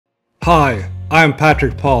Hi, I'm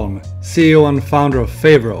Patric Palm, CEO and founder of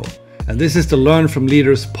Favro, and this is the Learn from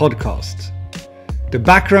Leaders podcast. The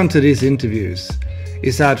background to these interviews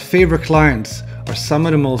is that Favro clients are some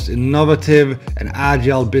of the most innovative and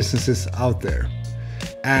agile businesses out there.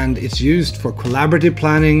 And it's used for collaborative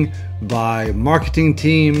planning by marketing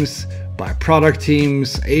teams, by product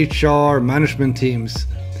teams, HR, management teams.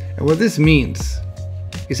 And what this means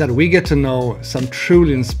is that we get to know some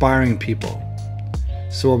truly inspiring people.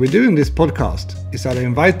 So what we do in this podcast is that I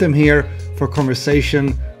invite them here for a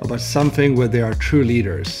conversation about something where they are true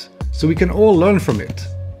leaders, so we can all learn from it.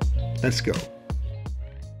 Let's go.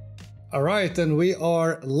 All right, and we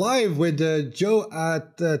are live with Joe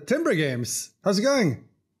at Timbre Games. How's it going?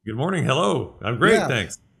 Good morning. Hello. I'm great. Yeah.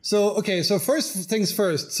 Thanks. So first things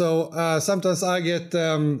first. So sometimes I get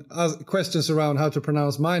questions around how to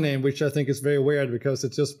pronounce my name, which I think is very weird because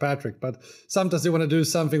it's just Patrick. But sometimes they want to do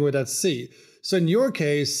something with that C. So in your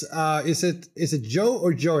case, is it Joe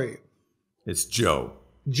or Joey? It's Joe.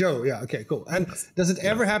 Joe. Yeah. Okay. Cool. And does it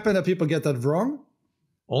ever happen that people get that wrong?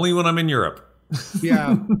 Only when I'm in Europe.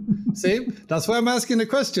 Yeah. See, that's why I'm asking the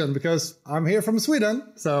question, because I'm here from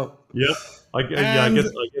Sweden. So yeah. I get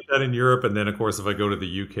that in Europe, and then of course if I go to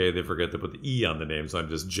the UK, they forget to put the E on the name, so I'm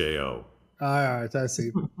just J-O. All right, I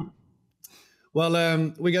see.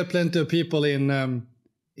 Well, we got plenty of people in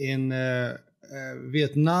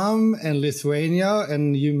Vietnam and Lithuania,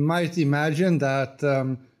 and you might imagine that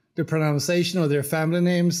the pronunciation of their family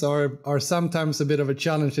names are sometimes a bit of a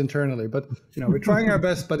challenge internally. But we're trying our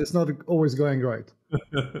best, but it's not always going right.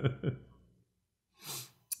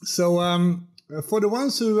 So. For the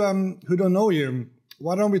ones who don't know you,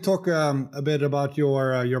 why don't we talk a bit about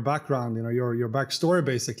your background, your backstory,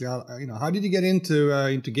 basically. How did you get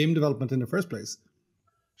into game development in the first place?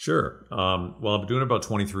 Sure. Well, I've been doing it about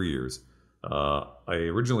 23 years. I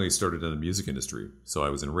originally started in the music industry, so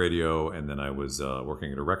I was in radio, and then I was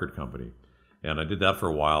working at a record company, and I did that for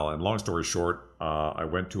a while. And long story short, I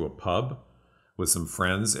went to a pub with some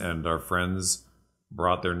friends, and our friends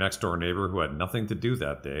brought their next door neighbor who had nothing to do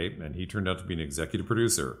that day, and he turned out to be an executive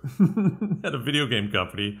producer at a video game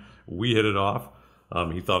company. We hit it off.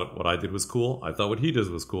 He thought what I did was cool. I thought what he did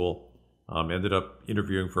was cool. Ended up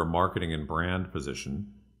interviewing for a marketing and brand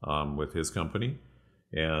position with his company.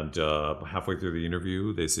 And halfway through the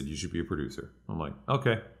interview, they said, "You should be a producer." I'm like,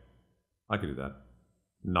 okay, I could do that.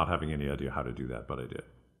 Not having any idea how to do that, but I did.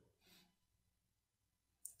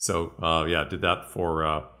 So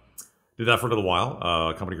did that for a little while,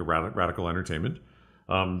 a company called Radical Entertainment.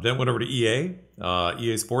 Then went over to EA.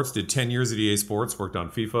 EA Sports, did 10 years at EA Sports, worked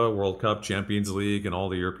on FIFA, World Cup, Champions League, and all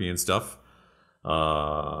the European stuff.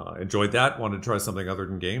 Enjoyed that, wanted to try something other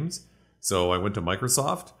than games. So I went to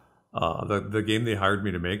Microsoft. The game they hired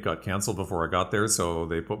me to make got canceled before I got there, so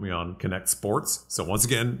they put me on Connect Sports. So once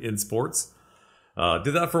again, in sports.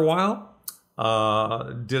 Did that for a while.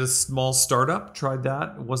 Did a small startup, tried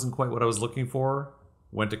that. It wasn't quite what I was looking for.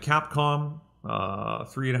 Went to Capcom,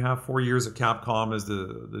 3.5, 4 years at Capcom as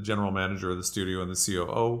the general manager of the studio and the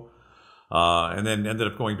COO. And then ended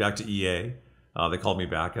up going back to EA. They called me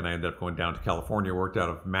back, and I ended up going down to California, worked out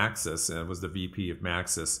of Maxis, and was the VP of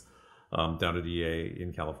Maxis down at EA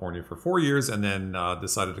in California for 4 years, and then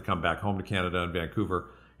decided to come back home to Canada and Vancouver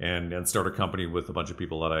and start a company with a bunch of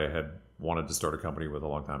people that I had wanted to start a company with a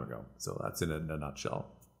long time ago. So that's in a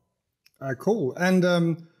nutshell. Cool.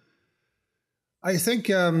 And I think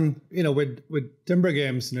with Timbre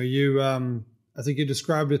Games, you I think you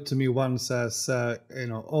described it to me once as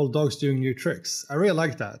old dogs doing new tricks. I really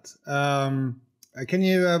like that. Can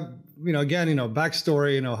you again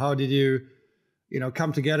backstory? How did you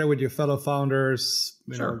come together with your fellow founders?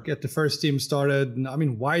 Sure. Get the first team started. I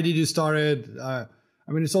mean, why did you start it?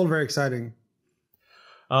 It's all very exciting.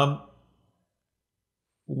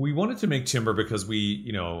 We wanted to make Timbre because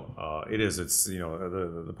it's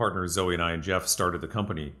the partners Zoe and I and Jeff started the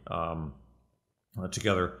company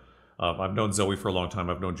together. I've known Zoe for a long time.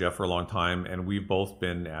 I've known Jeff for a long time, and we've both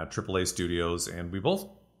been at AAA studios, and we both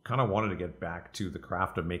kind of wanted to get back to the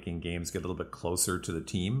craft of making games, get a little bit closer to the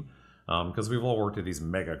team, because we've all worked at these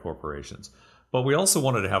mega corporations. But we also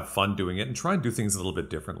wanted to have fun doing it and try and do things a little bit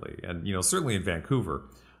differently. And certainly in Vancouver,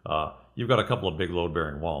 you've got a couple of big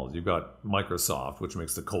load-bearing walls. You've got Microsoft, which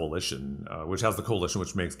makes the Coalition,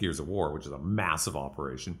 which makes Gears of War, which is a massive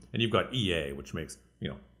operation. And you've got EA, which makes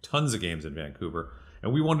tons of games in Vancouver.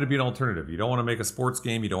 And we wanted to be an alternative. You don't want to make a sports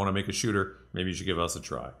game. You don't want to make a shooter. Maybe you should give us a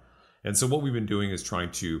try. And so what we've been doing is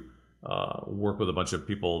trying to work with a bunch of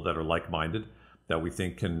people that are like-minded, that we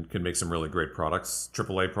think can make some really great products,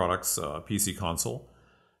 AAA products, PC console.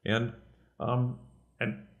 And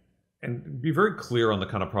and be very clear on the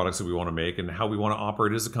kind of products that we want to make and how we want to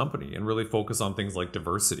operate as a company, and really focus on things like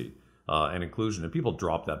diversity and inclusion. And people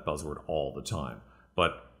drop that buzzword all the time.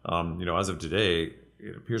 But, as of today,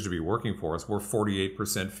 it appears to be working for us. We're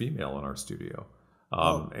 48% female in our studio.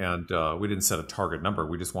 And we didn't set a target number.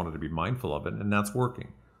 We just wanted to be mindful of it, and that's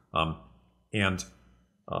working. And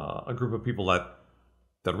a group of people that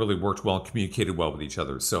really worked well and communicated well with each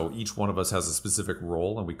other. So each one of us has a specific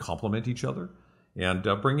role, and we complement each other. And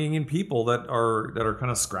bringing in people that are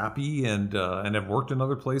kind of scrappy and have worked in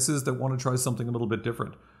other places that want to try something a little bit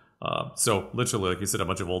different. So literally, like you said, a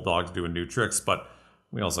bunch of old dogs doing new tricks, but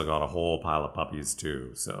we also got a whole pile of puppies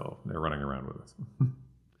too. So they're running around with us.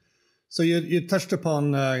 So you touched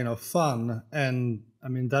upon fun, and I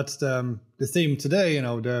mean that's the theme today.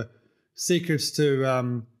 The secrets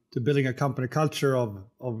to building a company culture of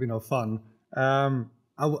fun. I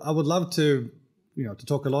would love to to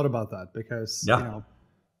talk a lot about that, because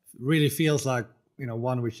really feels like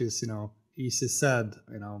one which is easy said,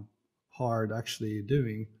 hard actually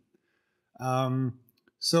doing.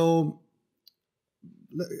 So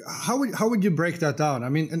how would you break that down? I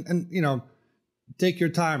mean, and take your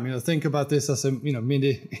time, think about this as a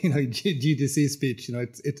mini GDC speech.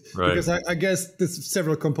 It's right. Because I guess there's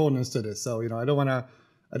several components to this. So I don't want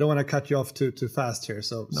to cut you off too fast here.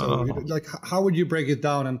 So like, how would you break it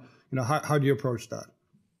down, and how do you approach that?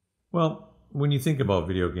 Well, when you think about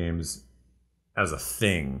video games as a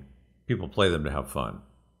thing, people play them to have fun,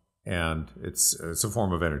 and it's a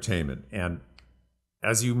form of entertainment. And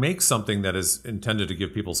as you make something that is intended to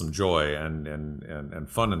give people some joy and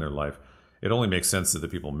fun in their life, it only makes sense that the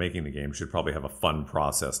people making the game should probably have a fun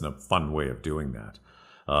process and a fun way of doing that.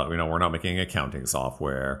 We're not making accounting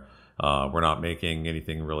software. We're not making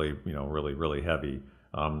anything really, really heavy.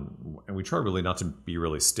 And we try really not to be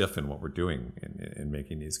really stiff in what we're doing in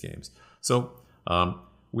making these games. So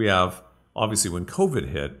we have, obviously, when COVID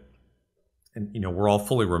hit, and we're all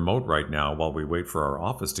fully remote right now while we wait for our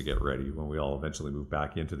office to get ready when we all eventually move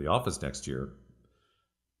back into the office next year.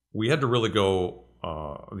 We had to really go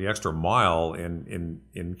the extra mile in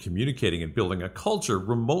communicating and building a culture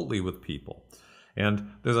remotely with people.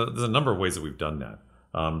 And there's a number of ways that we've done that.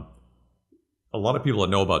 A lot of people that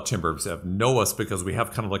know about Timbre know us because we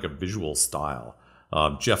have kind of like a visual style.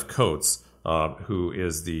 Jeff Coates, who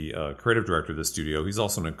is the creative director of the studio, he's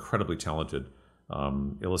also an incredibly talented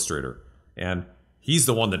illustrator. And he's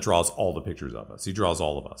the one that draws all the pictures of us. He draws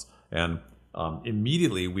all of us. And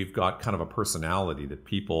immediately we've got kind of a personality that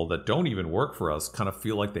people that don't even work for us kind of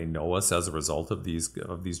feel like they know us as a result of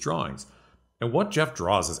these drawings. And what Jeff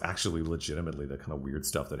draws is actually legitimately the kind of weird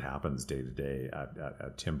stuff that happens day to day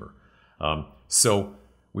at Timbre. So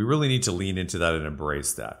we really need to lean into that and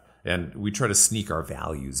embrace that. And we try to sneak our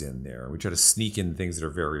values in there. We try to sneak in things that are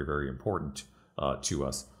very, very important to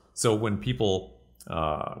us. So when people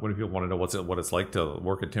want to know what it's like to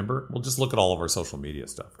work at Timbre, well, just look at all of our social media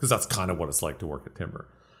stuff, because that's kind of what it's like to work at Timbre.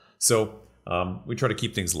 So we try to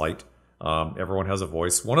keep things light. Everyone has a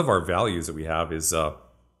voice. One of our values that we have is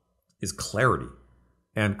clarity,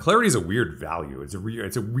 and clarity is a weird value.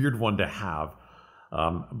 It's a weird one to have.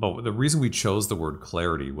 But the reason we chose the word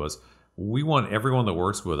clarity was we want everyone that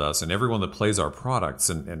works with us and everyone that plays our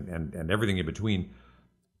products and everything in between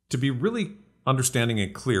to be really understanding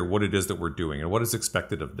and clear what it is that we're doing and what is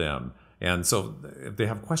expected of them. And so if they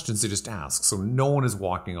have questions, they just ask. So no one is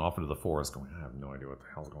walking off into the forest going, I have no idea what the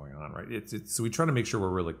hell's going on, right? So we try to make sure we're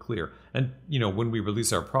really clear. And, when we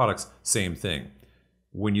release our products, same thing.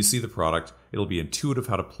 When you see the product, it'll be intuitive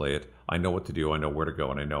how to play it. I know what to do. I know where to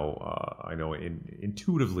go. And I know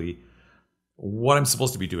intuitively what I'm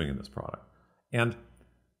supposed to be doing in this product. And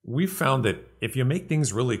we found that if you make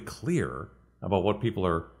things really clear about what people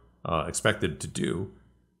are expected to do,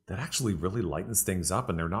 that actually really lightens things up,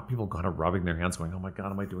 and they're not people kind of rubbing their hands going, oh my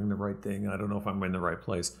God, am I doing the right thing? I don't know if I'm in the right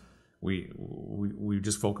place. We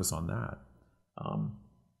just focus on that.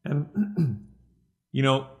 And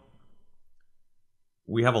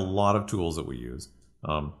we have a lot of tools that we use.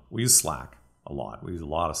 We use Slack a lot. We use a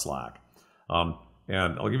lot of Slack.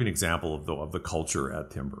 And I'll give you an example of the culture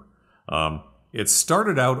at Timbre. It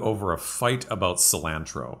started out over a fight about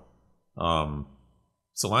cilantro.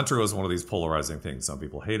 Cilantro is one of these polarizing things. Some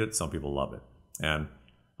people hate it, some people love it. And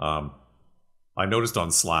I noticed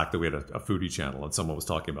on Slack that we had a foodie channel, and someone was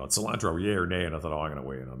talking about cilantro, yay or nay, and I thought, I'm going to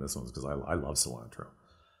weigh in on this one because I love cilantro.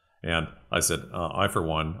 And I said, I, for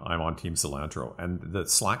one, I'm on Team Cilantro. And the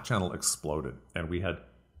Slack channel exploded. And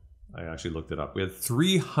I actually looked it up. We had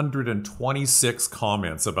 326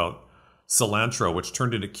 comments about cilantro, which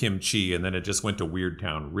turned into kimchi, and then it just went to Weird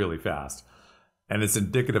Town really fast. And it's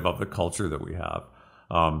indicative of the culture that we have.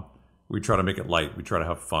 We try to make it light. We try to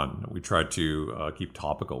have fun. We try to keep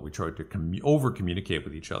topical. We try to over-communicate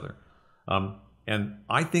with each other. And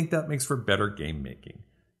I think that makes for better game making.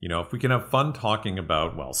 If we can have fun talking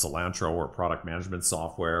about, cilantro or product management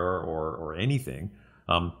software or anything,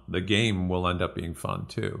 the game will end up being fun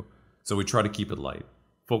too. So we try to keep it light.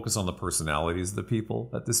 Focus on the personalities of the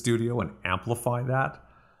people at the studio and amplify that.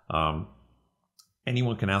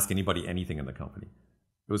 Anyone can ask anybody anything in the company.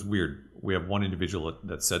 It was weird. We have one individual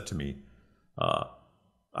that said to me, I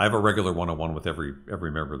have a regular one-on-one with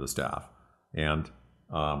every member of the staff. And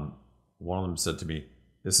one of them said to me,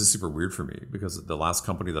 this is super weird for me because the last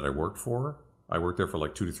company that I worked there for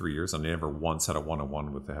like 2 to 3 years, and I never once had a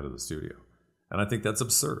one-on-one with the head of the studio. And I think that's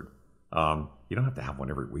absurd. You don't have to have one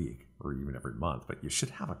every week or even every month, but you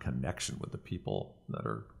should have a connection with the people that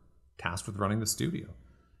are tasked with running the studio.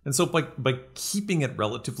 And so by keeping it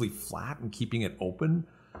relatively flat and keeping it open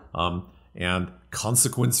and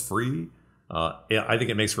consequence-free, I think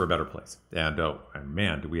it makes for a better place. And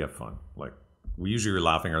man, do we have fun. Like, we usually are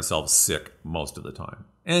laughing ourselves sick most of the time.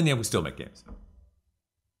 And yeah, we still make games.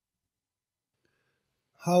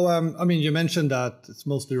 How, you mentioned that it's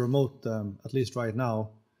mostly remote, at least right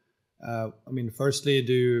now. Firstly,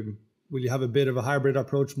 will you have a bit of a hybrid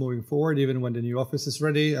approach moving forward, even when the new office is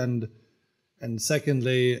ready? And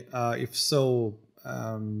secondly, if so,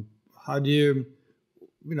 how do you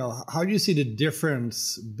see the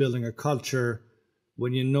difference building a culture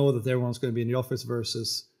when you know that everyone's going to be in the office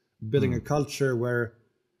versus building a culture where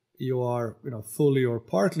you are, fully or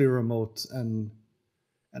partly remote? And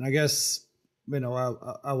I guess,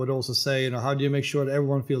 I would also say, how do you make sure that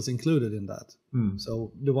everyone feels included in that?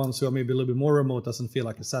 So the ones who are maybe a little bit more remote doesn't feel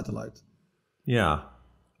like a satellite. Yeah.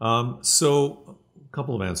 So a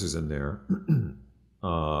couple of answers in there.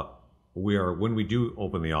 When we do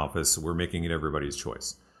open the office, we're making it everybody's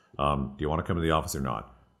choice. Do you want to come to the office or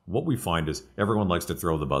not? What we find is everyone likes to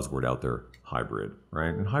throw the buzzword out there, hybrid,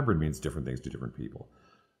 right? And hybrid means different things to different people.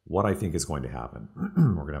 What I think is going to happen,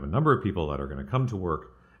 we're going to have a number of people that are going to come to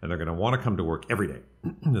work, and they're going to want to come to work every day.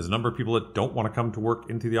 There's a number of people that don't want to come to work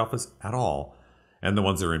into the office at all, and the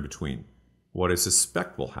ones that are in between. What I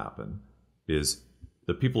suspect will happen is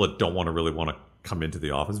the people that don't really want to come into the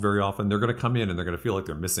office very often, they're going to come in and they're going to feel like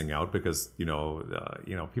they're missing out because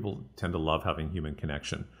people tend to love having human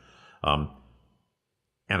connection, and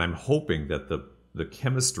I'm hoping that the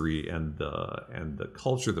chemistry and the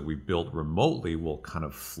culture that we built remotely will kind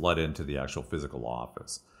of flood into the actual physical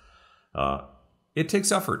office. It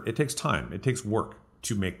takes effort, it takes time, it takes work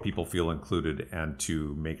to make people feel included and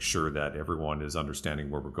to make sure that everyone is understanding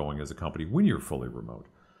where we're going as a company when you're fully remote.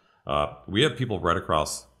 We have people right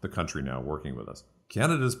across the country now working with us.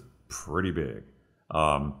 Canada's pretty big.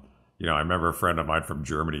 I remember a friend of mine from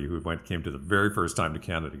Germany who came to the very first time to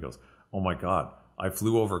Canada. He goes, "Oh my God, I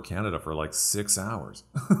flew over Canada for like 6 hours."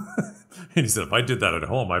 And he said, if I did that at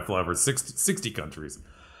home, I'd fly over 60 countries.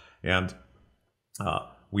 And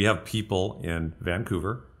we have people in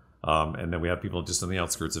Vancouver. And then we have people just on the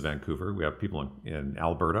outskirts of Vancouver. We have people in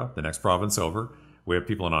Alberta, the next province over. We have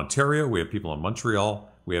people in Ontario. We have people in Montreal.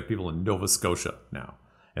 We have people in Nova Scotia now.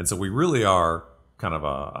 And so we really are kind of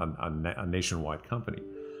a nationwide company.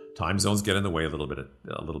 Time zones get in the way a little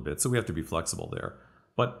bit, so we have to be flexible there.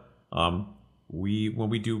 But when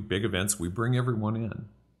we do big events, we bring everyone in.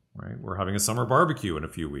 Right? We're having a summer barbecue in a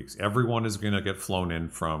few weeks. Everyone is going to get flown in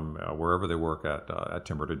from wherever they work at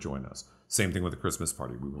Timbre to join us. Same thing with the Christmas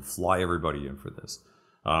party. We will fly everybody in for this.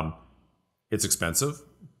 It's expensive,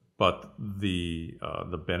 but the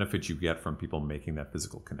benefit you get from people making that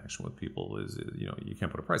physical connection with people is, you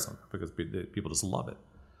can't put a price on it because people just love it.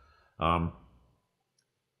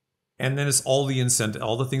 And then it's all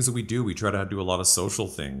the things that we do. We try to do a lot of social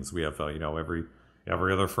things. We have,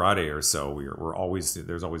 every other Friday or so,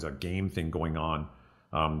 there's always a game thing going on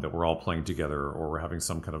that we're all playing together, or we're having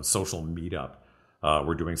some kind of social meetup.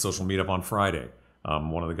 We're doing social meetup on Friday.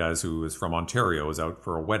 One of the guys who is from Ontario is out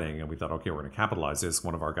for a wedding, and we thought, okay, we're going to capitalize this.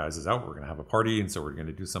 One of our guys is out. We're going to have a party, and so we're going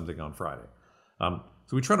to do something on Friday. So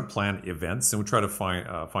we try to plan events, and we try to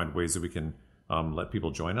find ways that we can let people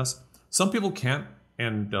join us. Some people can't,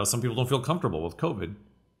 and some people don't feel comfortable with COVID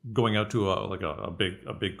going out to a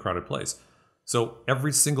big crowded place. So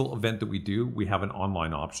every single event that we do, we have an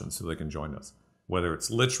online option so they can join us. Whether it's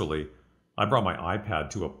literally, I brought my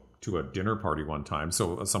iPad to a dinner party one time,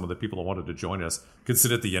 so some of the people that wanted to join us could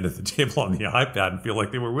sit at the end of the table on the iPad and feel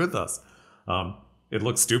like they were with us. It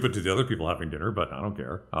looked stupid to the other people having dinner, but I don't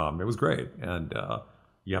care. It was great, and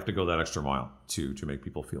you have to go that extra mile to make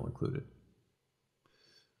people feel included.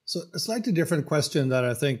 So a slightly different question that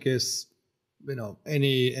I think is,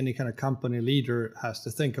 any kind of company leader has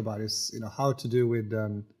to think about is, how to do with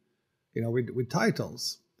with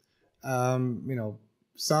titles.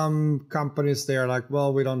 Some companies, they are like,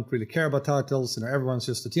 well, we don't really care about titles. Everyone's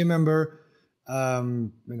just a team member.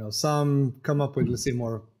 Some come up with, let's say,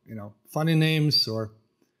 more, funny names, or,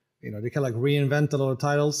 they can like reinvent a lot of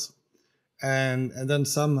titles. And then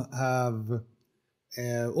some have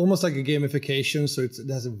almost like a gamification. So it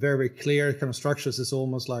has a very clear kind of structures. It's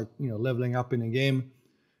almost like, leveling up in a game.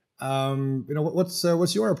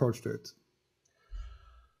 What's your approach to it?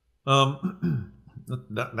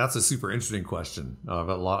 That's a super interesting question.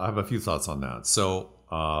 I have a few thoughts on that. So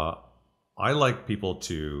I like people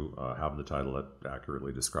to have the title that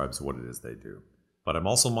accurately describes what it is they do. But I'm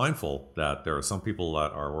also mindful that there are some people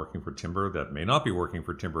that are working for Timbre that may not be working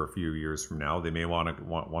for Timbre a few years from now. They may want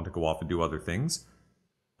to go off and do other things.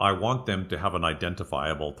 I want them to have an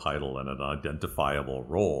identifiable title and an identifiable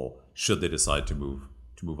role should they decide to move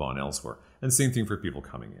on elsewhere. And same thing for people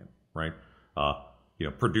coming in, right?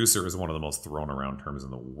 Producer is one of the most thrown around terms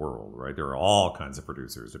in the world, right? There are all kinds of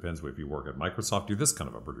producers. Depends if you work at Microsoft, you're this kind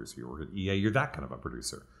of a producer. You work at EA, you're that kind of a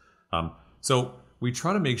producer. So we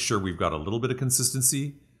try to make sure we've got a little bit of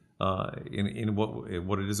consistency in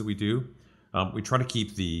what it is that we do. We try to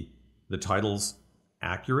keep the titles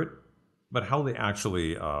accurate, but how they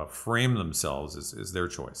actually frame themselves is their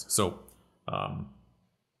choice. So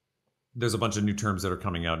there's a bunch of new terms that are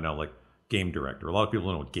coming out now, like game director. A lot of people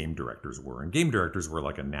don't know what game directors were, and game directors were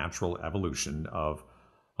like a natural evolution of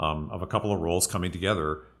a couple of roles coming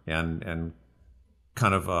together and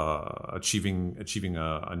kind of achieving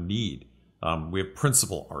a need. We have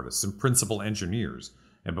principal artists and principal engineers,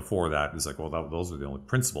 and before that, it's like, well, those are the only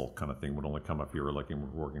principal kind of thing would only come up if you were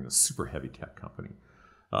working in a super heavy tech company.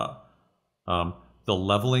 The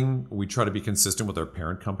leveling, we try to be consistent with our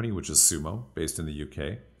parent company, which is Sumo, based in the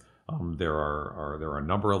UK. There are a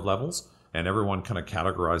number of levels, and everyone kind of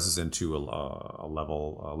categorizes into a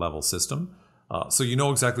level system, so you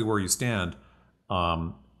know exactly where you stand.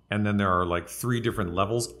 And then there are like 3 different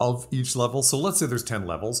levels of each level. So let's say there's 10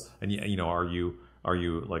 levels, and are you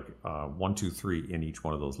like 1, 2, 3 in each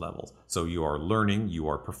one of those levels? So you are learning, you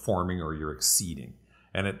are performing, or you're exceeding,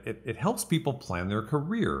 and it helps people plan their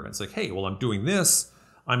career. It's like, hey, well, I'm doing this.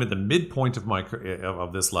 I'm at the midpoint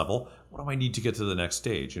of this level. What do I need to get to the next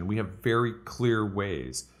stage? And we have very clear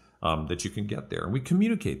ways that you can get there. And we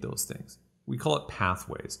communicate those things. We call it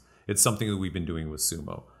pathways. It's something that we've been doing with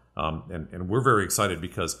Sumo. And we're very excited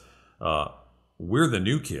because we're the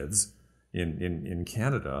new kids in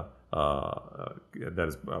Canada that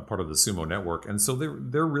is part of the Sumo network. And so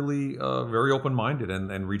they're really very open-minded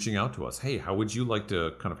and reaching out to us. Hey, how would you like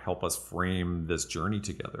to kind of help us frame this journey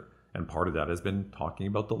together? And part of that has been talking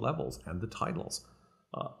about the levels and the titles.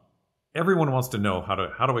 Everyone wants to know how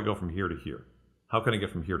do I go from here to here? How can I get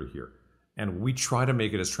from here to here? And we try to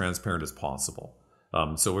make it as transparent as possible,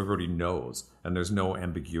 so everybody knows, and there's no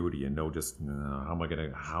ambiguity and no just how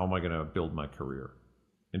am I gonna build my career.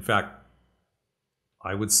 In fact,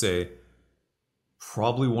 I would say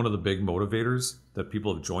probably one of the big motivators that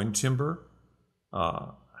people have joined Timbre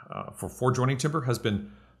for joining Timbre has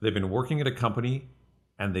been they've been working at a company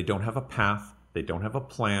and they don't have a path. They don't have a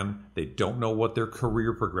plan. They don't know what their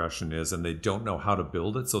career progression is, and they don't know how to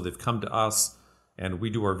build it. So they've come to us, and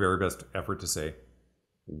we do our very best effort to say,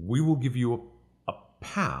 we will give you a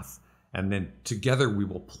path, and then together we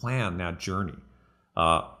will plan that journey.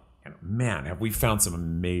 And man, have we found some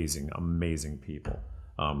amazing, amazing people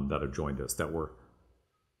that have joined us that were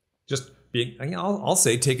just being, I'll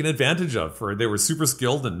say, taken advantage of. They were super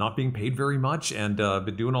skilled and not being paid very much, and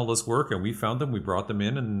been doing all this work, and we found them, we brought them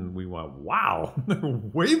in, and we went, wow, they're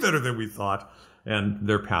way better than we thought, and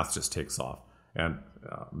their path just takes off. And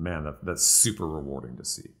man, that's super rewarding to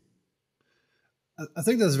see. I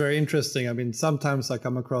think that's very interesting. I mean, sometimes I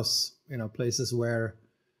come across places where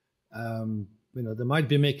they might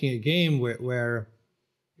be making a game where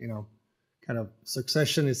kind of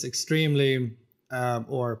succession is extremely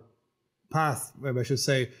or path, maybe I should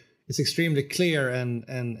say, is extremely clear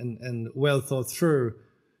and well thought through.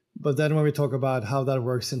 But then when we talk about how that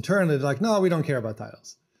works internally, they're like, no, we don't care about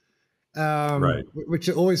titles. Right. Which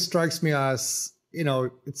always strikes me as,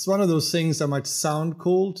 it's one of those things that might sound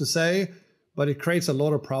cool to say, but it creates a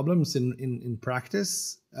lot of problems in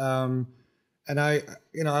practice. And I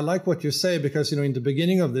like what you say, because, in the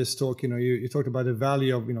beginning of this talk, you talked about the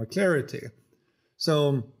value of, clarity.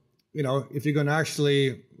 So, if you're going to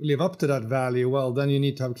actually live up to that value, well, then you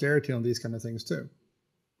need to have clarity on these kind of things too.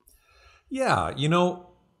 Yeah.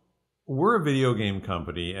 We're a video game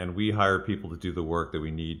company, and we hire people to do the work that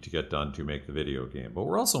we need to get done to make the video game. But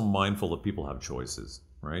we're also mindful that people have choices,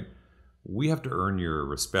 right? We have to earn your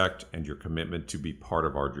respect and your commitment to be part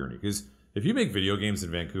of our journey. Because if you make video games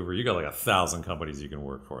in Vancouver, you got like 1,000 companies you can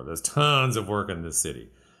work for. There's tons of work in this city.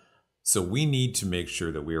 So we need to make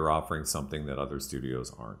sure that we are offering something that other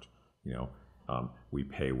studios aren't. We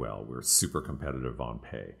pay well. We're super competitive on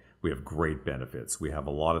pay. We have great benefits. We have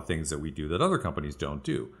a lot of things that we do that other companies don't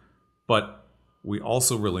do. But we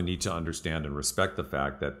also really need to understand and respect the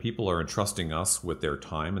fact that people are entrusting us with their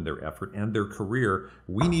time and their effort and their career.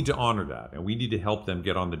 We need to honor that, and we need to help them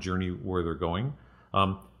get on the journey where they're going.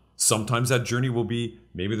 Sometimes that journey will be,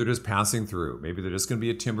 maybe they're just passing through. Maybe they're just going to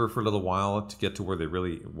be at Timbre for a little while to get to where they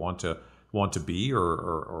really want to be,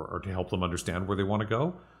 or to help them understand where they want to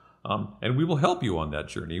go. And we will help you on that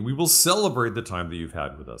journey. We will celebrate the time that you've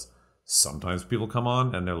had with us. Sometimes people come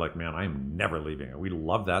on and they're like, man, I am never leaving. We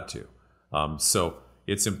love that too. So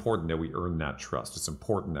it's important that we earn that trust. It's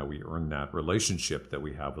important that we earn that relationship that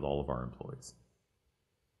we have with all of our employees.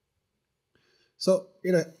 So,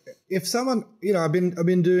 if someone, I've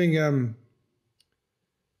been doing a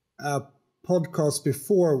podcast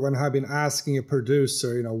before when I've been asking a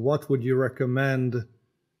producer, what would you recommend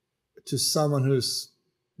to someone who's,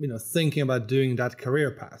 thinking about doing that career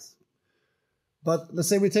path? But let's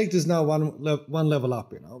say we take this now one level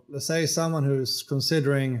up, Let's say someone who's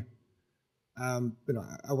considering, I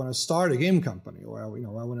want to start a game company, or, I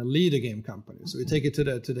want to lead a game company. So we take it to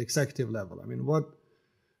the executive level. I mean,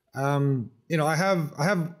 I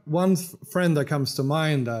have one friend that comes to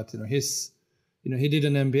mind that, he did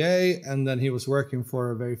an MBA, and then he was working for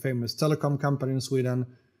a very famous telecom company in Sweden.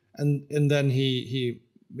 And then he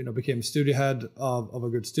became studio head of a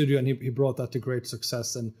good studio, and he brought that to great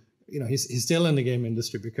success. And, he's still in the game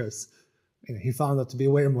industry because, he found that to be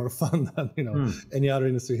way more fun than, any other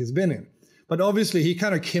industry he's been in. But obviously he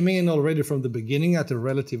kind of came in already from the beginning at a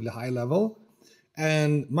relatively high level.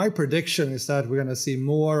 And my prediction is that we're going to see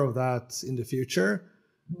more of that in the future.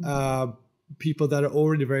 People that are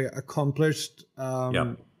already very accomplished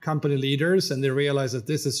company leaders, and they realize that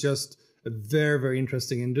this is just a very, very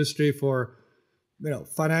interesting industry for,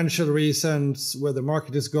 financial reasons, where the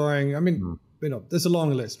market is going. I mean, there's a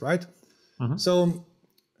long list, right? So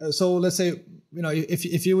let's say,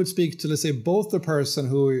 if you would speak to, let's say, both the person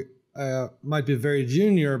who might be very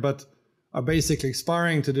junior, but are basically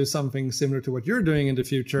aspiring to do something similar to what you're doing in the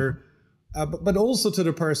future, but also to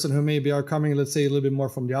the person who maybe are coming, let's say, a little bit more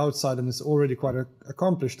from the outside and is already quite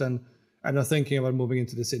accomplished and are thinking about moving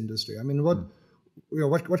into this industry. I mean,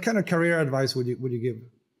 what kind of career advice would you give?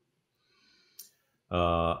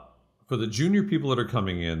 For the junior people that are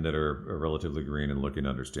coming in that are relatively green and looking to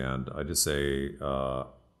understand, I just say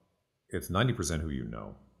it's 90% who you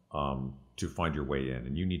know to find your way in,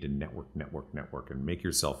 and you need to network, and make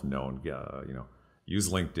yourself known. Use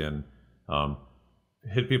LinkedIn,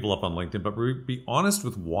 hit people up on LinkedIn, but be honest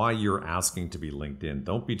with why you're asking to be linked in.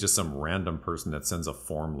 Don't be just some random person that sends a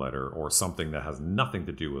form letter or something that has nothing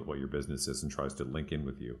to do with what your business is and tries to link in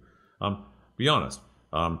with you. Be honest.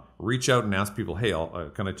 Reach out and ask people, hey,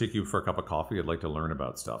 can I take you for a cup of coffee? I'd like to learn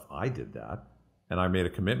about stuff. I did that. And I made a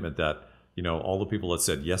commitment that, all the people that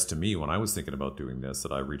said yes to me when I was thinking about doing this,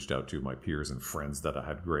 that I reached out to my peers and friends that I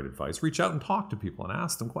had great advice. Reach out and talk to people and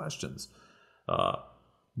ask them questions.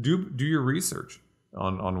 Do your research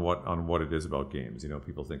on what it is about games.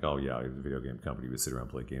 People think, oh yeah, a video game company would sit around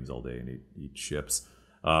and play games all day and eat chips.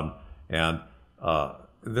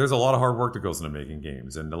 There's a lot of hard work that goes into making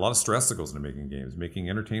games, and a lot of stress that goes into making games. Making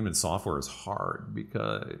entertainment software is hard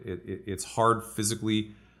because it's hard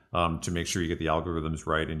physically to make sure you get the algorithms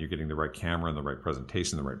right, and you're getting the right camera and the right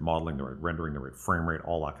presentation, the right modeling, the right rendering, the right frame rate,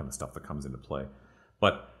 all that kind of stuff that comes into play.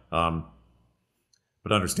 But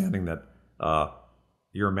understanding that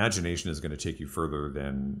your imagination is going to take you further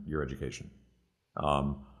than your education.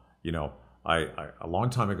 A long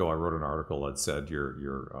time ago, I wrote an article that said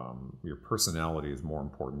your personality is more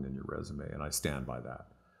important than your resume, and I stand by that.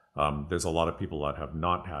 There's a lot of people that have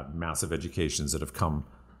not had massive educations that have come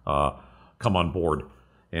on board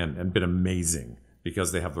and been amazing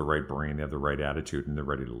because they have the right brain, they have the right attitude, and they're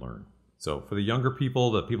ready to learn. So for the younger people,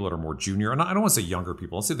 the people that are more junior, and I don't want to say younger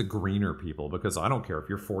people, I'll say the greener people, because I don't care if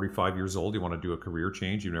you're 45 years old, you want to do a career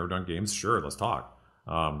change, you've never done games, sure, let's talk,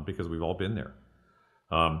 because we've all been there.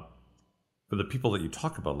 For the people that you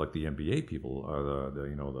talk about, like the MBA people,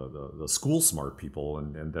 the school smart people,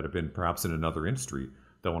 and that have been perhaps in another industry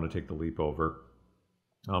that want to take the leap over,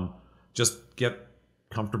 just get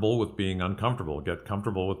comfortable with being uncomfortable. Get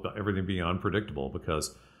comfortable with everything being unpredictable,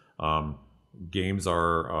 because games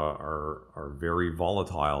are very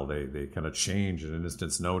volatile. They kind of change at an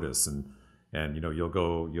instant's notice, and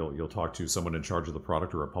you'll talk to someone in charge of the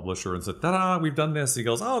product or a publisher and say, ta-da, we've done this. He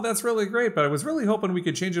goes, oh, that's really great, but I was really hoping we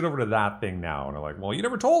could change it over to that thing now. And they're like, well, you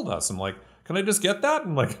never told us. I'm like, can I just get that?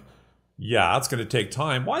 I'm like, yeah, it's going to take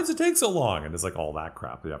time. Why does it take so long? And it's like all that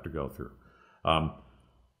crap they have to go through.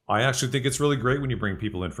 I actually think it's really great when you bring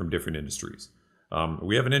people in from different industries.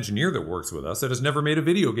 We have an engineer that works with us that has never made a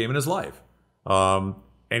video game in his life. And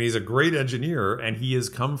he's a great engineer, and he has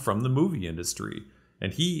come from the movie industry.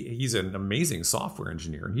 And he's an amazing software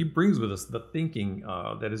engineer, and he brings with us the thinking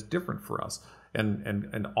that is different for us,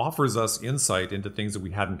 and offers us insight into things that we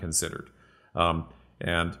hadn't considered. I'm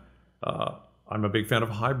a big fan of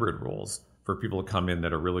hybrid roles for people to come in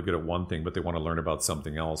that are really good at one thing, but they want to learn about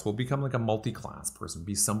something else. We'll become like a multi-class person,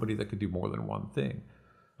 be somebody that could do more than one thing.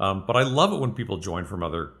 But I love it when people join from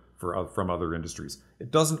other industries. It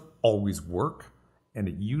doesn't always work. And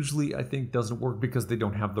it usually, I think, doesn't work because they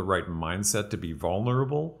don't have the right mindset to be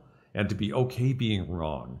vulnerable and to be okay being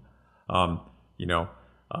wrong. I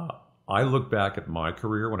look back at my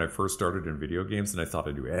career when I first started in video games, and I thought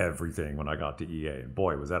I knew everything when I got to EA. And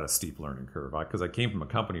boy, was that a steep learning curve. Because I came from a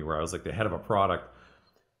company where I was like the head of a product,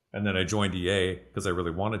 and then I joined EA because I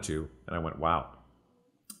really wanted to, and I went, wow,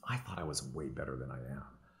 I thought I was way better than I am.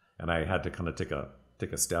 And I had to kind of take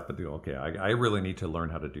a step and go, okay, I really need to learn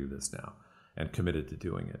how to do this now. And committed to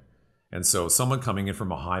doing it. And so someone coming in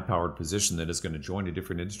from a high-powered position that is going to join a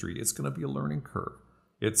different industry, it's going to be a learning curve.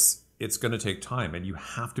 It's going to take time, and you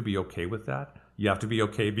have to be okay with that. You have to be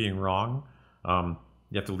okay being wrong. You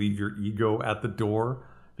have to leave your ego at the door,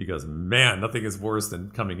 because, man, nothing is worse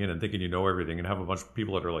than coming in and thinking you know everything and have a bunch of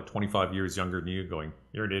people that are like 25 years younger than you going,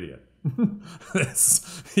 you're an idiot.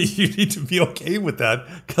 You need to be okay with that,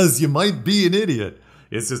 because you might be an idiot.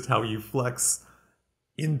 It's just how you flex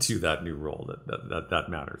into that new role that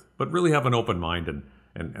matters. But really have an open mind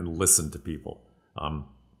and listen to people.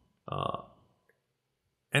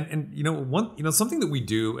 Something that we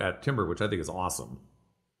do at Timbre, which I think is awesome,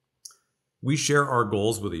 we share our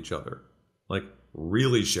goals with each other. Like,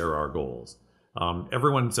 really share our goals.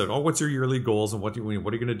 Everyone said, oh, what's your yearly goals and what are you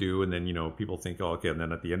going to do? And then, people think, oh, okay, and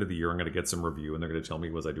then at the end of the year, I'm going to get some review and they're going to tell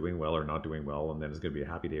me, was I doing well or not doing well? And then it's going to be a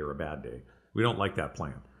happy day or a bad day. We don't like that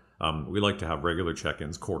plan. We like to have regular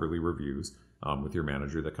check-ins, quarterly reviews with your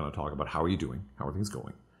manager that kind of talk about how are you doing, how are things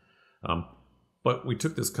going. But we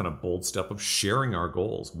took this kind of bold step of sharing our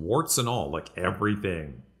goals, warts and all, like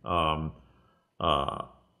everything. And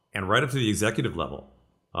right up to the executive level,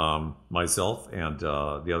 myself and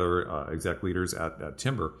the other exec leaders at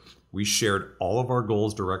Timbre, we shared all of our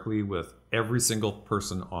goals directly with every single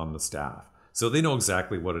person on the staff. So they know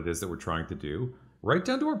exactly what it is that we're trying to do, right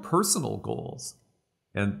down to our personal goals.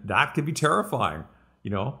 And that can be terrifying.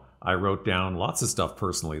 I wrote down lots of stuff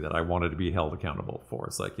personally that I wanted to be held accountable for.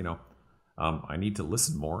 It's like, I need to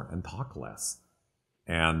listen more and talk less.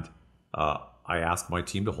 And I asked my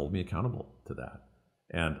team to hold me accountable to that.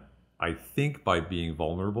 And I think by being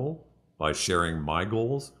vulnerable, by sharing my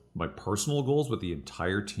goals, my personal goals with the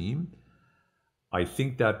entire team, I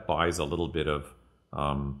think that buys a little bit of,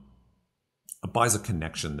 buys a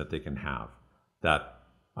connection that they can have. That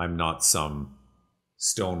I'm not some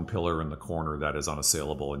stone pillar in the corner that is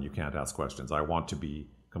unassailable and you can't ask questions. I want to be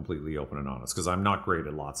completely open and honest because I'm not great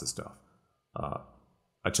at lots of stuff. I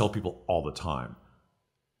tell people all the time,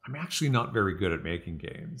 I'm actually not very good at making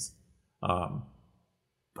games, but I'm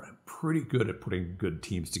pretty good at putting good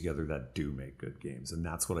teams together that do make good games, and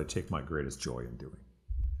that's what I take my greatest joy in doing.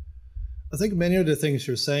 I think many of the things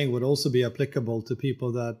you're saying would also be applicable to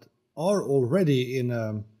people that are already in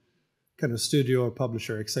a kind of studio or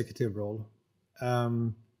publisher executive role.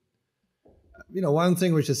 One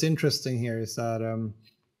thing which is interesting here is that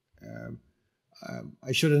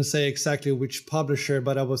I shouldn't say exactly which publisher,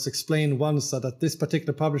 but I was explained once that at this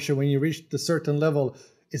particular publisher, when you reach a certain level,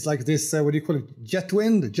 it's like this, what do you call it?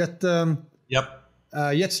 Jetstream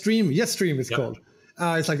it's called.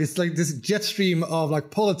 It's like this jet stream of like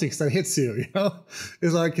politics that hits you,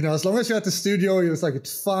 It's like, as long as you're at the studio, it's like,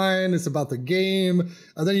 it's fine. It's about the game.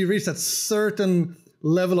 And then you reach that certain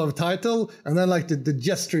level of title, and then like the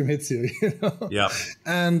jet stream hits you, Yeah.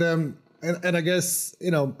 And I guess,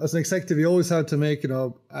 as an executive, you always have to make,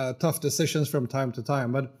 tough decisions from time to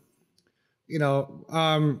time. But,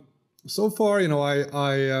 so far,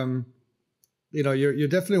 you're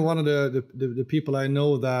definitely one of the people I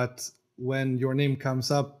know that when your name comes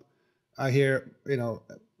up, I hear,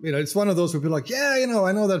 it's one of those where people are like, yeah,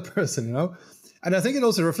 I know that person, And I think it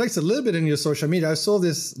also reflects a little bit in your social media. I saw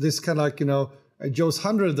this kind of like, Joe's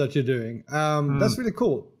 100 that you're doing. That's really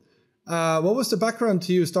cool. What was the background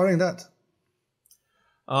to you starting that?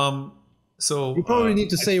 So you probably need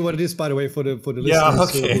to say what it is, by the way, for the listeners. Yeah,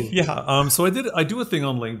 okay. Yeah. So I do a thing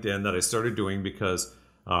on LinkedIn that I started doing because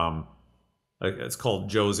it's called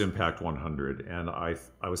Joe's Impact 100. And I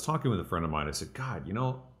was talking with a friend of mine. I said, God,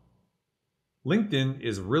 LinkedIn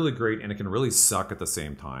is really great and it can really suck at the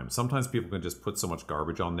same time. Sometimes people can just put so much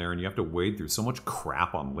garbage on there and you have to wade through so much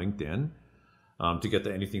crap on LinkedIn to get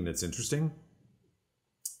to anything that's interesting.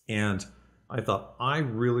 And I thought, I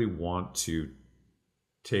really want to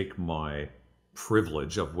take my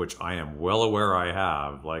privilege, of which I am well aware I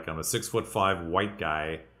have. Like, I'm a 6'5" white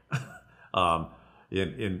guy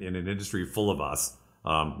in an industry full of us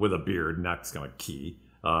with a beard, and that's kind of key.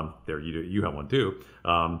 There, you have one too.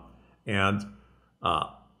 And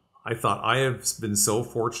I thought, I have been so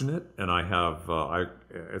fortunate, and I have,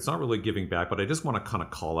 it's not really giving back, but I just want to kind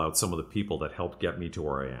of call out some of the people that helped get me to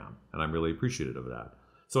where I am. And I'm really appreciative of that.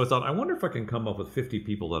 So I thought, I wonder if I can come up with 50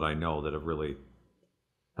 people that I know that have really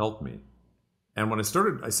helped me. And when I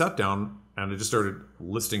sat down and I just started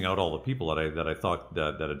listing out all the people that I thought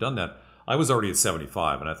that had done that. I was already at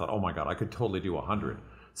 75, and I thought, oh my God, I could totally do 100.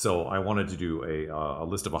 So I wanted to do a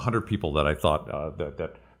list of 100 people that I thought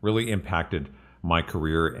that really impacted my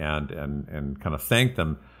career and kind of thank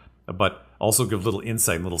them, but also give little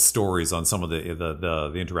insight and little stories on some of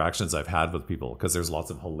the interactions I've had with people, because there's lots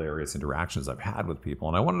of hilarious interactions I've had with people,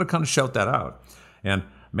 and I wanted to kind of shout that out. And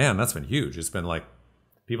man, that's been huge. It's been like,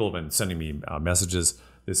 people have been sending me messages.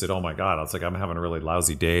 They said, oh my God, it's like, I'm having a really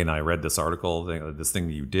lousy day, and I read this article, this thing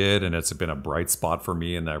that you did, and it's been a bright spot for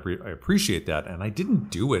me, and I appreciate that. And I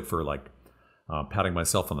didn't do it for like patting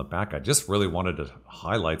myself on the back. I just really wanted to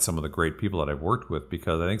highlight some of the great people that I've worked with,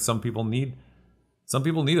 because I think some people need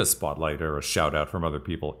a spotlight or a shout out from other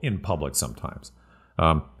people in public sometimes.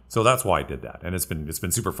 So that's why I did that, and it's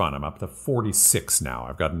been super fun. I'm up to 46 now.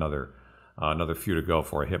 I've got another few to go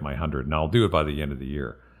before I hit my 100, and I'll do it by the end of the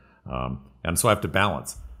year. And so I have to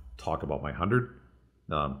balance, talk about my 100,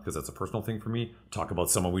 because that's a personal thing for me. Talk about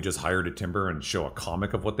someone we just hired at Timbre and show a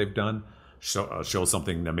comic of what they've done. Show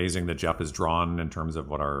something amazing that Jeff has drawn in terms of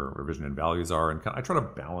what our vision and values are. And I try to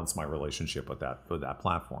balance my relationship with that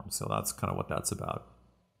platform. So that's kind of what that's about.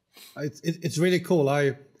 It's really cool.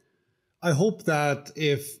 I hope that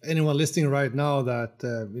if anyone listening right now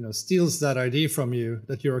that steals that idea from you,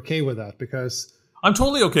 that you're okay with that, because I'm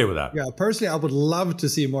totally okay with that. Yeah, personally, I would love to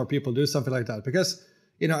see more people do something like that, because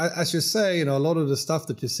as you say, a lot of the stuff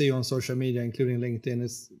that you see on social media, including LinkedIn,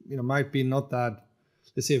 is might be not that,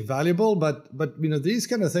 let's say, valuable, but these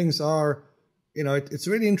kind of things are, it's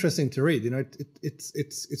really interesting to read.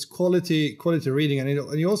 It's quality reading, and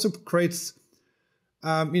it also creates.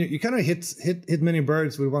 You kind of hit many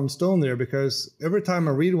birds with one stone there, because every time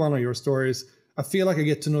I read one of your stories, I feel like I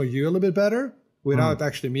get to know you a little bit better without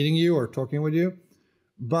actually meeting you or talking with you.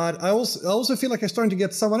 But I also feel like I'm starting to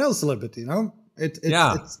get someone else a little bit. It's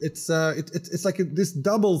like this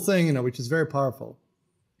double thing, which is very powerful.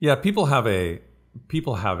 Yeah, people have a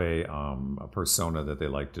persona that they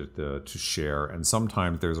like to share, and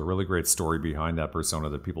sometimes there's a really great story behind that persona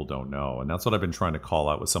that people don't know, and that's what I've been trying to call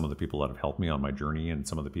out with some of the people that have helped me on my journey, and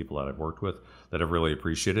some of the people that I've worked with that have really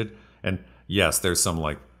appreciated. And yes, there's some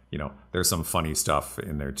there's some funny stuff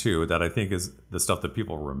in there too that I think is the stuff that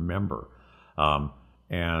people remember,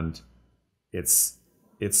 and it's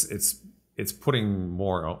putting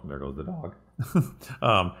more. Oh, there goes the dog.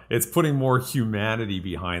 It's putting more humanity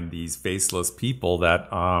behind these faceless people that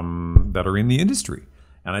are in the industry,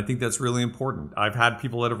 and I think that's really important. I've had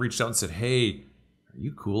people that have reached out and said, "Hey, are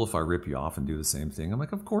you cool if I rip you off and do the same thing?" I'm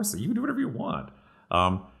like, "Of course, you can do whatever you want,"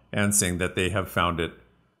 and saying that they have found it.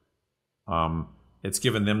 It's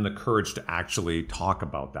given them the courage to actually talk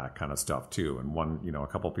about that kind of stuff too. And a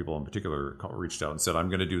couple of people in particular reached out and said, "I'm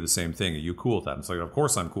going to do the same thing. Are you cool with that?" And it's like, "Of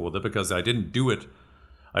course I'm cool with it, because I didn't do it.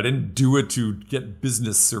 I didn't do it to get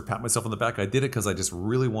business or pat myself on the back. I did it because I just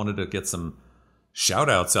really wanted to get some shout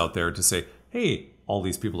outs out there to say, hey, all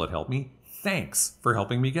these people that helped me, thanks for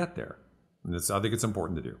helping me get there." And I think it's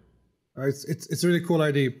important to do. It's a really cool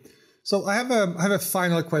idea. So I have a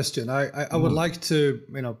final question. I would like to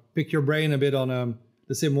pick your brain a bit on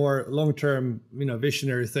let's say more long-term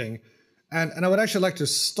visionary thing, and I would actually like to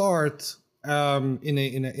start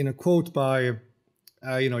in a quote by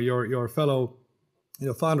your fellow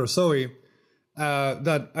founder Zoe,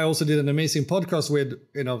 that I also did an amazing podcast with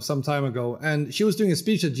some time ago, and she was doing a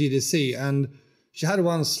speech at GDC, and she had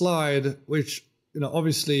one slide which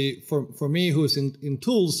obviously for me who's in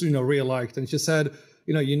tools really liked, and she said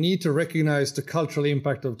you need to recognize the cultural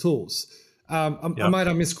impact of tools. I might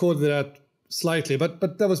have misquoted that slightly, but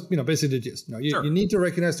that was basically the gist. You need to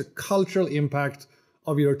recognize the cultural impact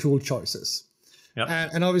of your tool choices. Yep.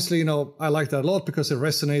 And obviously, I like that a lot, because it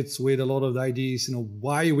resonates with a lot of the ideas,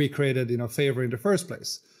 why we created, Favro in the first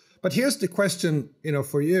place. But here's the question,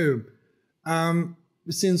 for you.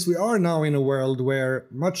 Since we are now in a world where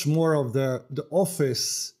much more of the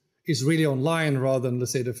office is really online rather than,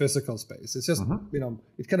 let's say, the physical space. It's just,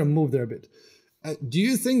 it kind of moved there a bit. Do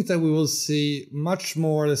you think that we will see much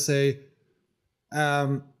more, let's say,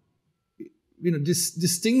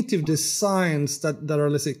 distinctive designs that are,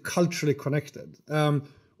 let's say, culturally connected?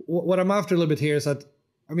 What I'm after a little bit here is that,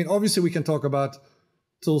 I mean, obviously we can talk about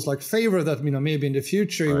tools like Favro that, maybe in the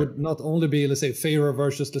future it would not only be, let's say, Favro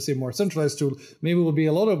versus, let's say, more centralized tool. Maybe it will be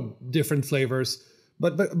a lot of different flavors.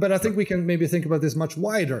 But I think we can maybe think about this much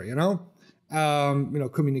wider,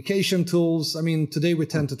 communication tools. I mean, today we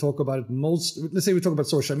tend to talk about let's say we talk about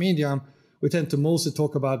social media, we tend to mostly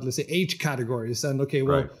talk about, let's say, age categories. And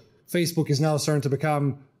Facebook is now starting to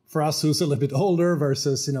become, for us who's a little bit older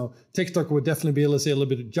versus, TikTok would definitely be, let's say, a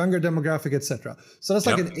little bit younger demographic, etc. So that's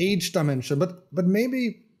like an age dimension. But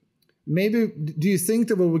maybe do you think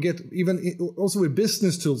that we will get even also with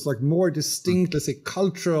business tools, like more distinct, let's say,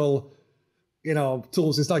 cultural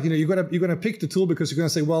tools? It's like, you're gonna pick the tool because you're gonna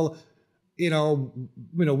say, well,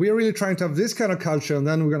 we're really trying to have this kind of culture, and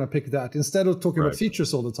then we're gonna pick that instead of talking about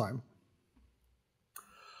features all the time.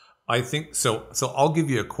 I think so. So I'll give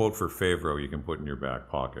you a quote for Favro you can put in your back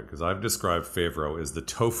pocket, because I've described Favro as the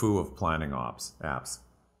tofu of planning apps.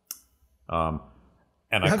 And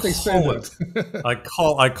I have to explain it.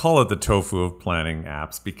 I call it the tofu of planning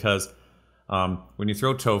apps because when you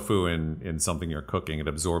throw tofu in something you're cooking, it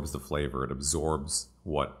absorbs the flavor. It absorbs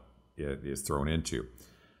what it is thrown into.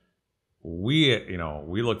 We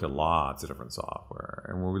looked at lots of different software,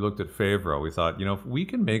 and when we looked at Favro, we thought, if we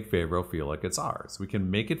can make Favro feel like it's ours, we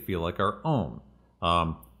can make it feel like our own,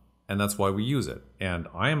 and that's why we use it. And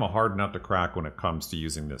I am a hard nut to crack when it comes to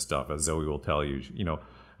using this stuff, as Zoe will tell you.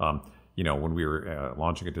 When we were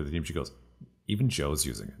launching it to the team, she goes, "Even Joe's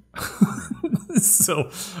using it."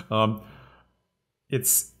 So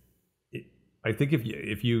I think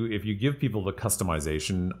if you give people the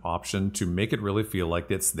customization option to make it really feel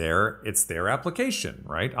like it's their application,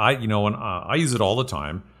 right? I use it all the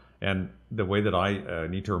time, and the way that I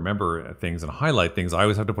need to remember things and highlight things, I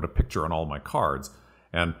always have to put a picture on all my cards,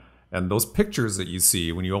 and those pictures that you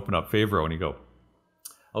see when you open up Favro and you go,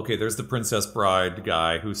 okay, there's the Princess Bride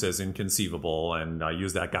guy who says inconceivable, and I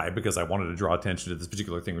use that guy because I wanted to draw attention to this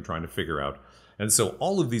particular thing we're trying to figure out. And so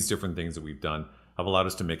all of these different things that we've done have allowed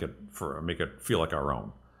us to make it feel like our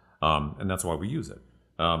own, and that's why we use it.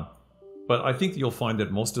 But I think you'll find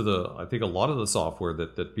that a lot of the software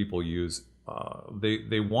that people use,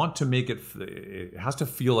 they want to make it has to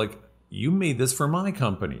feel like you made this for my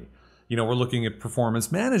company. We're looking at performance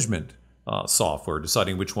management software,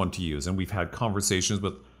 deciding which one to use, and we've had conversations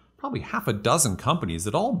with probably half a dozen companies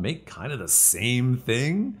that all make kind of the same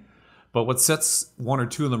thing, but what sets one or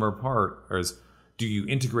two of them apart is, do you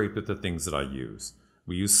integrate with the things that I use?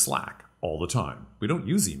 We use Slack all the time. We don't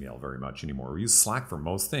use email very much anymore. We use Slack for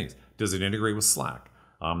most things. Does it integrate with Slack?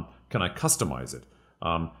 Can I customize it?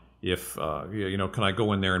 Can I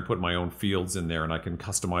go in there and put my own fields in there, and I can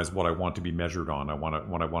customize what I want to be measured on?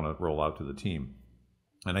 What I want to roll out to the team.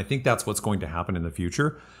 And I think that's what's going to happen in the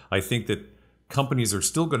future. I think that companies are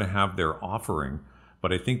still going to have their offering,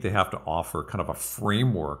 but I think they have to offer kind of a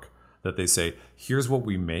framework that they say, here's what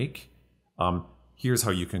we make. Here's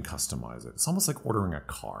how you can customize it. It's almost like ordering a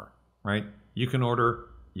car, right? You can order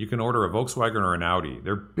a Volkswagen or an Audi.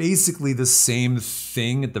 They're basically the same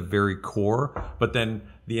thing at the very core, but then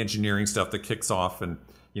the engineering stuff that kicks off, and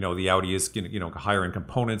the Audi is higher in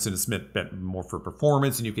components, and it's meant more for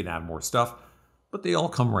performance, and you can add more stuff. But they all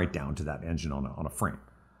come right down to that engine on a frame.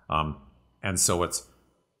 And so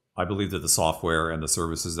I believe that the software and the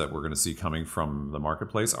services that we're going to see coming from the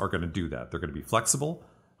marketplace are going to do that. They're going to be flexible.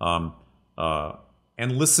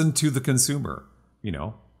 And listen to the consumer.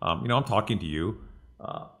 I'm talking to you.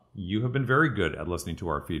 You have been very good at listening to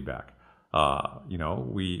our feedback.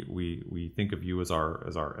 We think of you as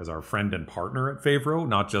our friend and partner at Favro,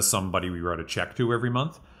 not just somebody we write a check to every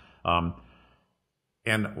month.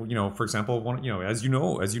 And for example, one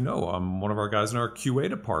of our guys in our QA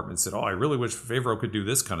department said, "Oh, I really wish Favro could do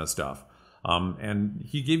this kind of stuff." And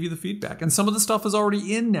he gave you the feedback, and some of the stuff is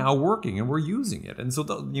already in now working, and we're using it. And so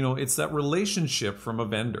it's that relationship from a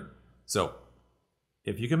vendor. So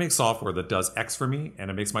if you can make software that does X for me and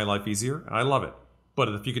it makes my life easier, I love it. But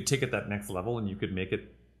if you could take it that next level and you could make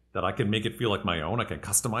it that I can make it feel like my own, I can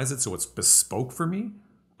customize it so it's bespoke for me,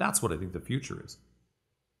 that's what I think the future is.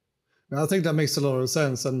 I think that makes a lot of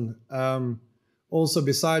sense. And also,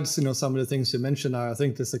 besides some of the things you mentioned, I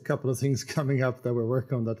think there's a couple of things coming up that we're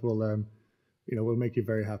working on that will will make you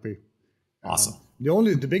very happy. Awesome.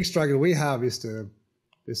 The big struggle we have is the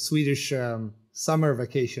Swedish summer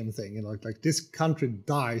vacation thing. Like this country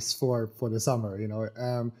dies for the summer.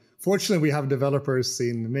 fortunately, we have developers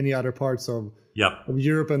in many other parts of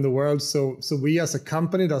Europe and the world. So we as a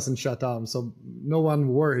company doesn't shut down. So no one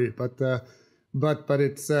worry. But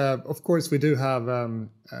it's of course we do have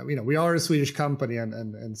we are a Swedish company,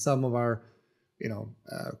 and some of our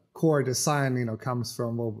core design comes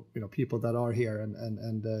from people that are here,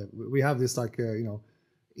 and we have this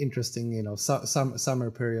interesting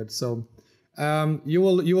summer period. So you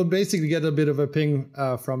will basically get a bit of a ping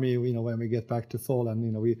from me when we get back to fall,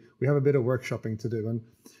 and we have a bit of workshopping to do. And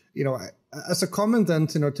as a comment then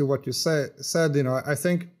to what you said, I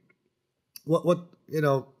think what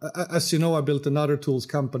as I built another tools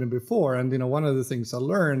company before, and one of the things I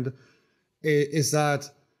learned is that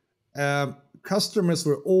customers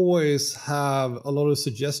will always have a lot of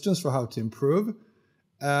suggestions for how to improve,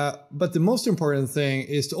 but the most important thing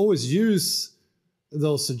is to always use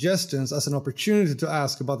those suggestions as an opportunity to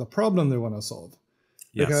ask about the problem they want to solve.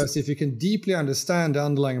 Yes. Because if you can deeply understand the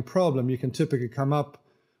underlying problem, you can typically come up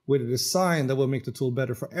with a design that will make the tool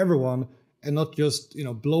better for everyone, and not just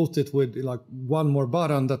bloat it with one more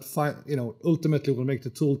button that ultimately will make the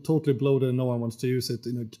tool totally bloated and no one wants to use it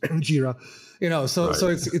in Jira. So right. So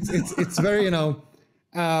it's very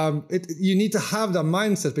you need to have that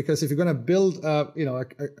mindset, because if you're going to build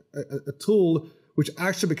a tool which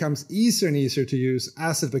actually becomes easier and easier to use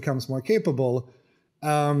as it becomes more capable.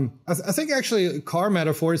 I think actually a car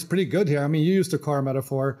metaphor is pretty good here. I mean, you used a car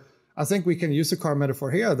metaphor. I think we can use a car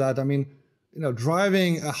metaphor here that,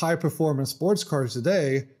 driving a high performance sports car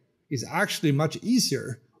today is actually much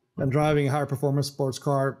easier than driving a high performance sports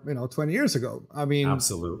car, 20 years ago. I mean,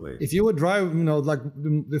 absolutely. If you would drive,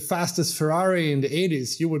 the fastest Ferrari in the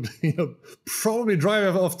 80s, you would, probably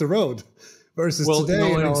drive off the road. Versus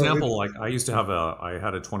today, an example, I used to have I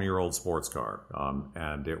had a 20-year-old sports car,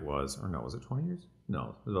 and it was, was it 20 years?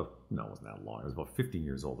 No, it wasn't that long. It was about 15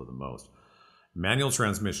 years old at the most. Manual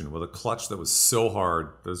transmission with a clutch that was so hard.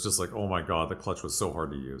 It was just like, oh my God, the clutch was so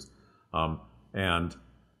hard to use. And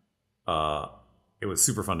it was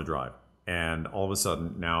super fun to drive. And all of a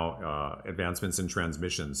sudden now, advancements in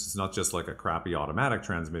transmissions, it's not just like a crappy automatic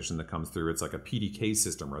transmission that comes through. It's like a PDK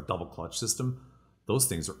system or a double clutch system. Those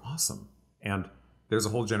things are awesome. And there's a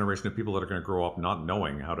whole generation of people that are going to grow up not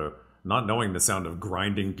knowing the sound of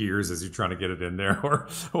grinding gears as you're trying to get it in there,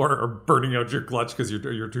 or burning out your clutch because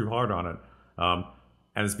you're too hard on it. And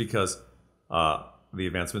it's because the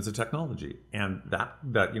advancements of technology, and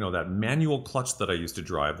that manual clutch that I used to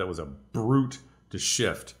drive, that was a brute to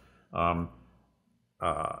shift. As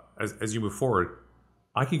you move forward,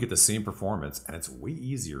 I can get the same performance, and it's way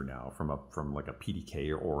easier now from like a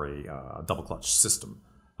PDK or a double clutch system.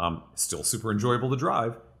 Still super enjoyable to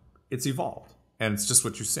drive. It's evolved, and it's just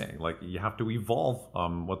what you're saying. Like, you have to evolve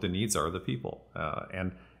what the needs are of the people,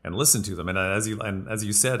 and listen to them. And as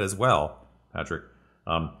you said as well, Patrick,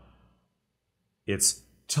 it's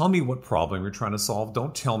tell me what problem you're trying to solve.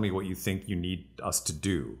 Don't tell me what you think you need us to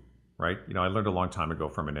do. Right? I learned a long time ago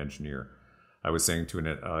from an engineer. I was saying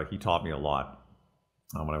to he taught me a lot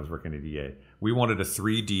when I was working at EA. We wanted a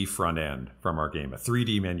 3D front end from our game, a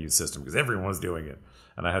 3D menu system, because everyone was doing it.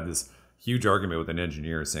 And I had this huge argument with an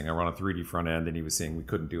engineer saying, I want a 3D front end, and he was saying we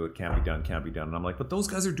couldn't do it, can't be done. And I'm like, but those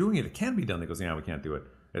guys are doing it. It can be done. He goes, yeah, we can't do it.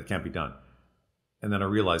 It can't be done. And then I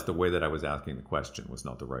realized the way that I was asking the question was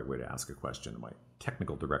not the right way to ask a question. And my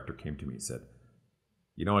technical director came to me and said,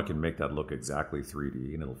 I can make that look exactly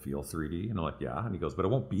 3D and it'll feel 3D. And I'm like, yeah. And he goes, but it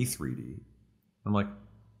won't be 3D. I'm like,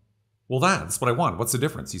 well, that's what I want. What's the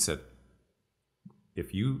difference? He said,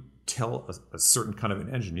 if you tell a certain kind of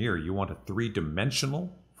an engineer you want a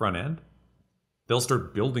 3-dimensional front end, they'll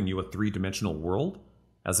start building you a 3-dimensional world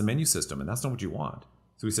as a menu system. And that's not what you want.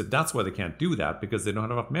 So he said, that's why they can't do that, because they don't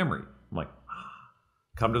have enough memory. I'm like,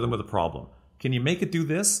 come to them with a problem. Can you make it do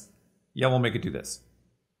this? Yeah, we'll make it do this.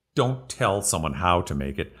 Don't tell someone how to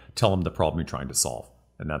make it. Tell them the problem you're trying to solve.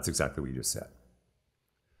 And that's exactly what you just said.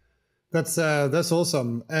 That's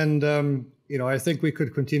awesome. And, I think we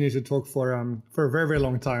could continue to talk for a very, very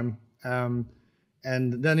long time. And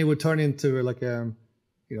then it would turn into like a,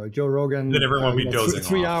 Joe Rogan. Then everyone would be dozing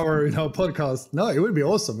 3-hour, podcast. No, it would be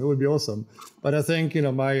awesome. It would be awesome. But I think,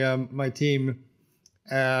 my team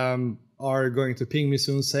are going to ping me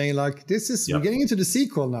soon saying like, we're getting into the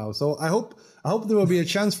sequel now. So I hope there will be a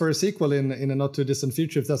chance for a sequel in a not too distant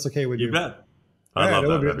future, if that's okay with you. You bet. I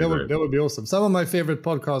love that. That would be awesome. Some of my favorite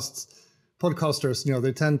podcasters,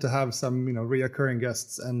 they tend to have some, reoccurring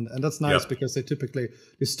guests, and that's nice because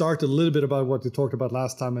they start a little bit about what they talked about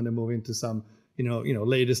last time, and then move into some,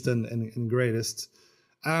 latest and greatest.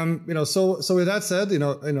 So with that said,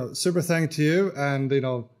 super thank to you, and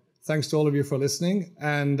thanks to all of you for listening.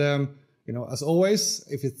 And As always,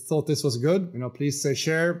 if you thought this was good, please say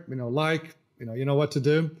share, like, you know what to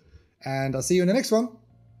do. And I'll see you in the next one.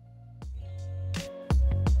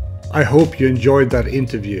 I hope you enjoyed that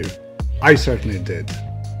interview. I certainly did.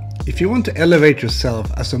 If you want to elevate yourself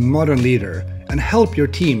as a modern leader and help your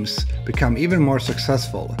teams become even more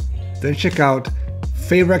successful, then check out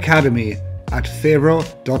Favro Academy at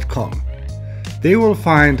favro.com. There you will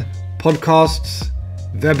find podcasts,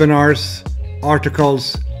 webinars,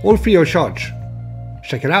 articles, all free of charge.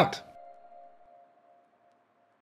 Check it out.